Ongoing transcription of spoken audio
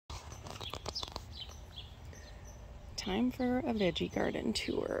Time for a veggie garden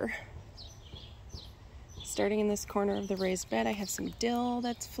tour. Starting in this corner of the raised bed, I have some dill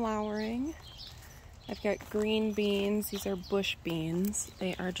that's flowering. I've got green beans. These are bush beans.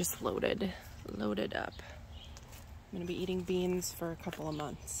 They are just loaded up. I'm going to be eating beans for a couple of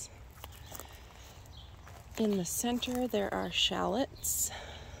months. In the center, there are shallots.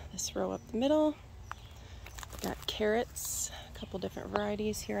 This row up the middle. Got carrots, a couple different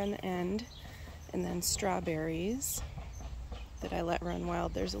varieties here on the end, and then strawberries that I let run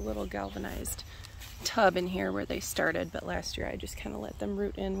wild. There's a little galvanized tub in here where they started, but last year I just kind of let them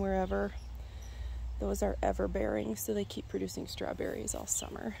root in wherever. Those are ever-bearing, so they keep producing strawberries all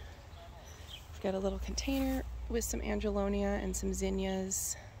summer. I've got a little container with some angelonia and some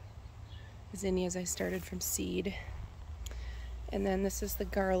zinnias. Zinnias I started from seed. And then this is the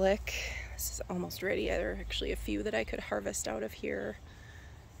garlic. This is almost ready. There are actually a few that I could harvest out of here.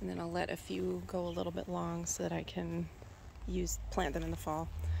 And then I'll let a few go a little bit long so that I can plant them in the fall.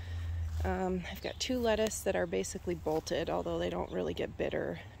 I've got two lettuce that are basically bolted, although they don't really get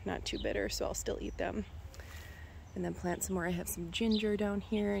bitter, not too bitter, so I'll still eat them. And then plant some more. I have some ginger down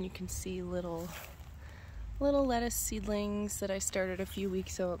here, and you can see little lettuce seedlings that I started a few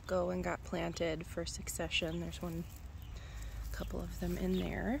weeks ago and got planted for succession. There's a couple of them in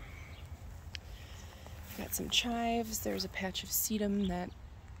there. Got some chives. There's a patch of sedum that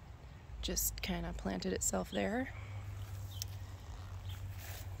just kind of planted itself there.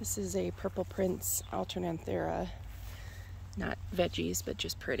 This is a Purple Prince alternanthera, not veggies, but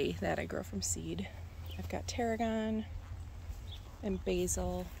just pretty, that I grow from seed. I've got tarragon and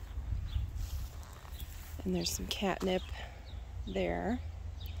basil, and there's some catnip there.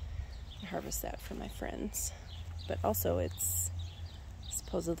 I harvest that for my friends, but also it's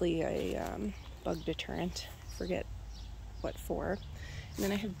supposedly a bug deterrent. I forget what for. And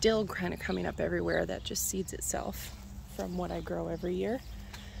then I have dill kind of coming up everywhere that just seeds itself from what I grow every year.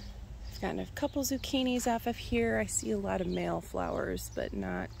 I've gotten a couple zucchinis off of here. I see a lot of male flowers, but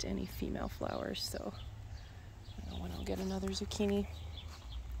not any female flowers, so I don't know when I'll get another zucchini.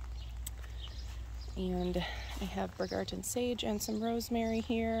 And I have Bergarten sage and some rosemary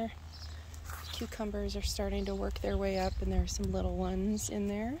here. Cucumbers are starting to work their way up, and there are some little ones in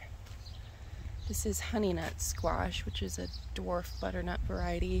there. This is honey nut squash, which is a dwarf butternut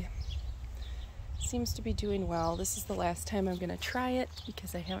variety. Seems to be doing well. This is the last time I'm going to try it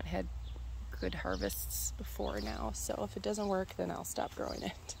because I haven't had good harvests before now. So if it doesn't work, then I'll stop growing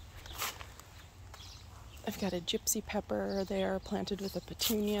it. I've got a gypsy pepper there planted with a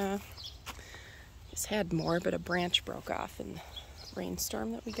petunia. Just had more, but a branch broke off in the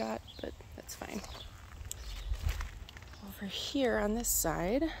rainstorm that we got, but that's fine. Over here on this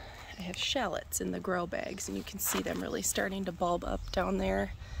side, I have shallots in the grow bags, and you can see them really starting to bulb up down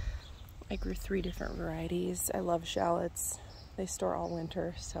there. I grew 3 different varieties. I love shallots. They store all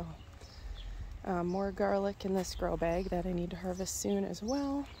winter, so. More garlic in this grow bag that I need to harvest soon as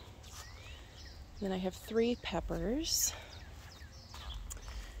well. Then I have 3 peppers.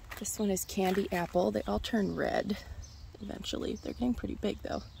 This one is candy apple. They all turn red eventually. They're getting pretty big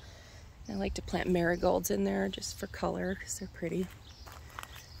though. I like to plant marigolds in there just for color because they're pretty.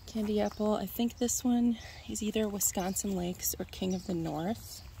 Candy apple, I think this one is either Wisconsin Lakes or King of the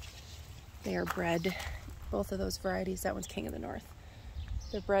North. They are bred, both of those varieties. That one's King of the North.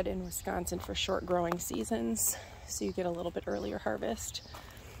 They're bred in Wisconsin for short growing seasons, so you get a little bit earlier harvest.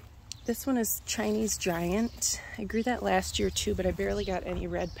 This one is Chinese Giant. I grew that last year too, but I barely got any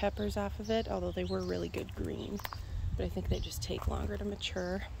red peppers off of it, although they were really good green. But I think they just take longer to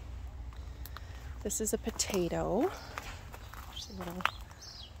mature. This is a potato. There's a little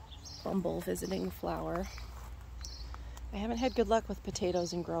bumble visiting the flower. I haven't had good luck with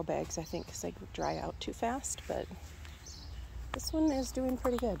potatoes in grow bags, I think, because they dry out too fast, but this one is doing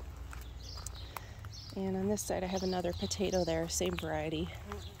pretty good. And on this side I have another potato there, same variety.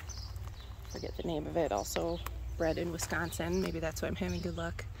 Forget the name of it, also bred in Wisconsin. Maybe that's why I'm having good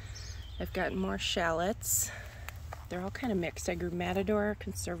luck. I've got more shallots. They're all kind of mixed. I grew Matador,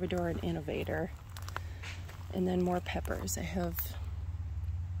 Conservador, and Innovator. And then more peppers. I have,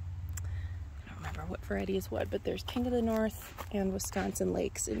 I don't remember what variety is what, but there's King of the North and Wisconsin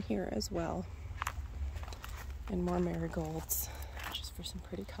Lakes in here as well. And more marigolds, just for some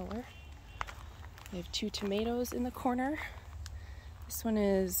pretty color. I have 2 tomatoes in the corner. This one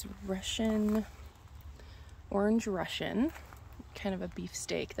is Orange Russian, kind of a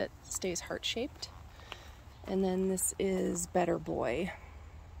beefsteak that stays heart-shaped. And then this is Better Boy.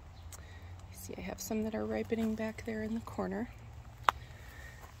 You see I have some that are ripening back there in the corner.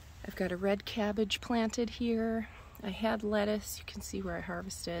 I've got a red cabbage planted here. I had lettuce. You can see where I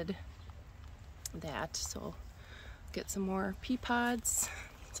harvested that, so Get some more pea pods.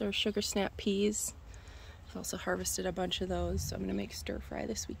 These are sugar snap peas. I've also harvested a bunch of those, so I'm gonna make stir fry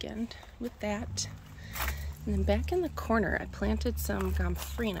this weekend with that. And then back in the corner, I planted some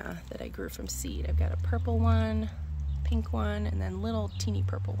gomphrena that I grew from seed. I've got a purple one, pink one, and then little teeny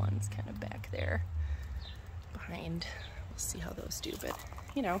purple ones kind of back there behind. We'll see how those do, but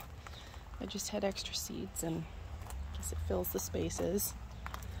you know, I just had extra seeds and I guess it fills the spaces.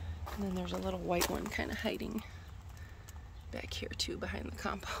 And then there's a little white one kind of hiding back here too behind the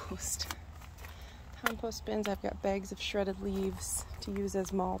compost. Compost bins, I've got bags of shredded leaves to use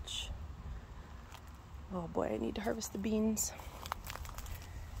as mulch. Oh boy, I need to harvest the beans.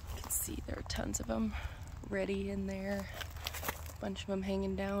 You can see there are tons of them ready in there. A bunch of them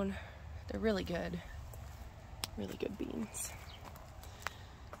hanging down. They're really good beans.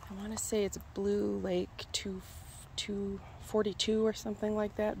 I want to say it's Blue Lake 242 or something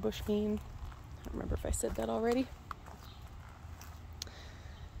like that, bush bean. I don't remember if I said that already.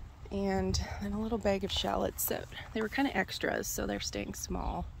 And then a little bag of shallots that they were kind of extras, so they're staying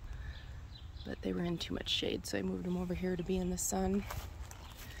small. But they were in too much shade, so I moved them over here to be in the sun.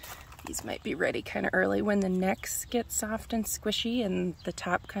 These might be ready kind of early. When the necks get soft and squishy and the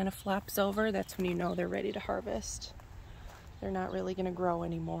top kind of flops over, that's when you know they're ready to harvest. They're not really going to grow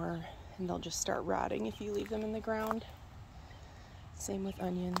anymore, and they'll just start rotting if you leave them in the ground. Same with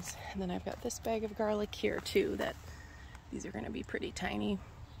onions. And then I've got this bag of garlic here too, that these are going to be pretty tiny.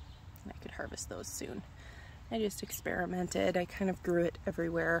 I could harvest those soon. I just experimented. I kind of grew it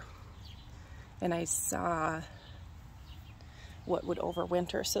everywhere. And I saw what would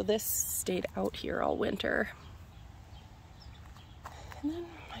overwinter. So this stayed out here all winter. And then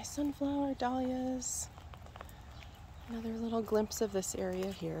my sunflower dahlias. Another little glimpse of this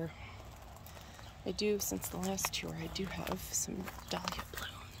area here. I do, since the last tour, I do have some dahlia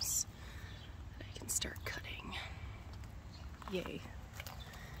blooms that I can start cutting. Yay.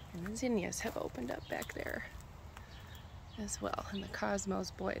 And the zinnias have opened up back there as well. And the cosmos,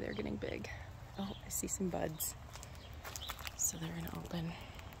 boy, they're getting big. Oh, I see some buds. So they're gonna open.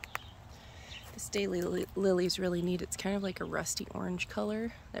 This daylily is really neat. It's kind of like a rusty orange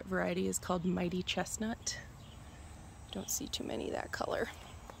color. That variety is called Mighty Chestnut. Don't see too many of that color.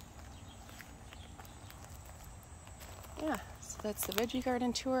 Yeah, so that's the veggie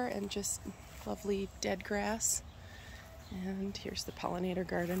garden tour and just lovely dead grass. And here's the pollinator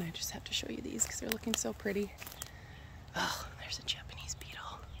garden. I just have to show you these because they're looking so pretty. Oh, there's a Japanese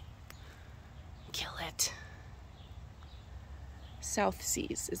beetle. Kill it. South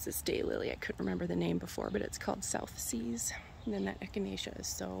Seas is this daylily. I couldn't remember the name before, but it's called South Seas. And then that echinacea is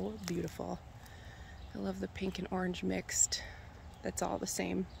so beautiful. I love the pink and orange mixed. That's all the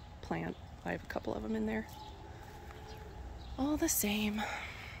same plant. I have a couple of them in there. All the same.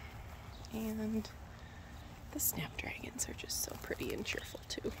 And the snapdragons are just so pretty and cheerful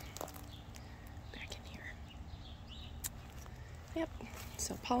too. Back in here. Yep,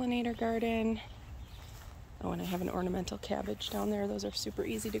 so pollinator garden. Oh, and I have an ornamental cabbage down there. Those are super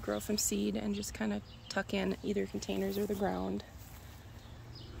easy to grow from seed and just kind of tuck in either containers or the ground.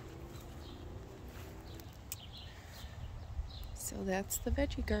 So that's the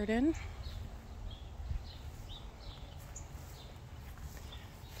veggie garden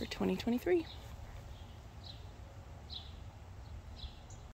for 2023.